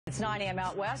It's 9 a.m.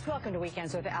 out west. Welcome to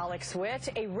Weekends with Alex Witt.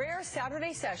 A rare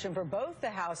Saturday session for both the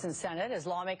House and Senate as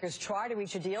lawmakers try to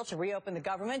reach a deal to reopen the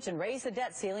government and raise the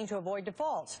debt ceiling to avoid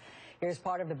default. Here's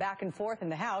part of the back and forth in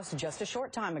the House just a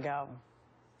short time ago.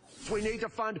 We need to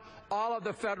fund all of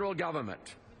the federal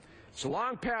government. It's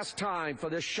long past time for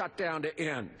this shutdown to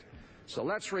end. So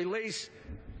let's release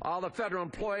all the federal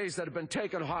employees that have been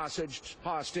taken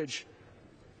hostage.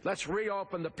 Let's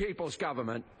reopen the people's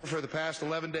government. For the past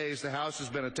 11 days, the House has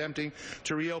been attempting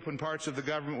to reopen parts of the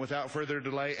government without further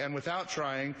delay and without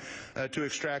trying to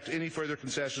extract any further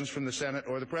concessions from the Senate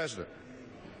or the President.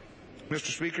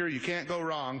 Mr. Speaker, you can't go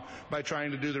wrong by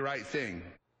trying to do the right thing.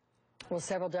 Well,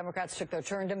 several Democrats took their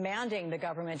turn demanding the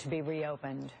government to be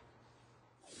reopened.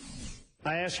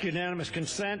 I ask unanimous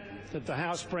consent that the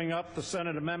House bring up the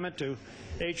Senate amendment to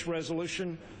H.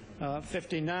 Resolution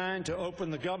 59 to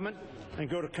open the government and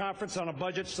go to conference on a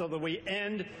budget so that we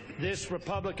end this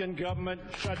Republican government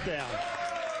shutdown.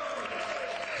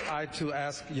 I, too,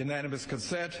 ask unanimous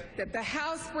consent that the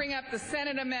House bring up the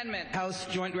Senate amendment. House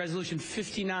Joint Resolution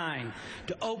 59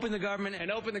 to open the government and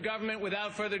open the government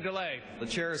without further delay. The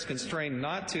chair is constrained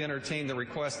not to entertain the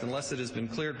request unless it has been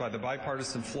cleared by the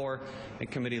bipartisan floor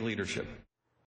and committee leadership.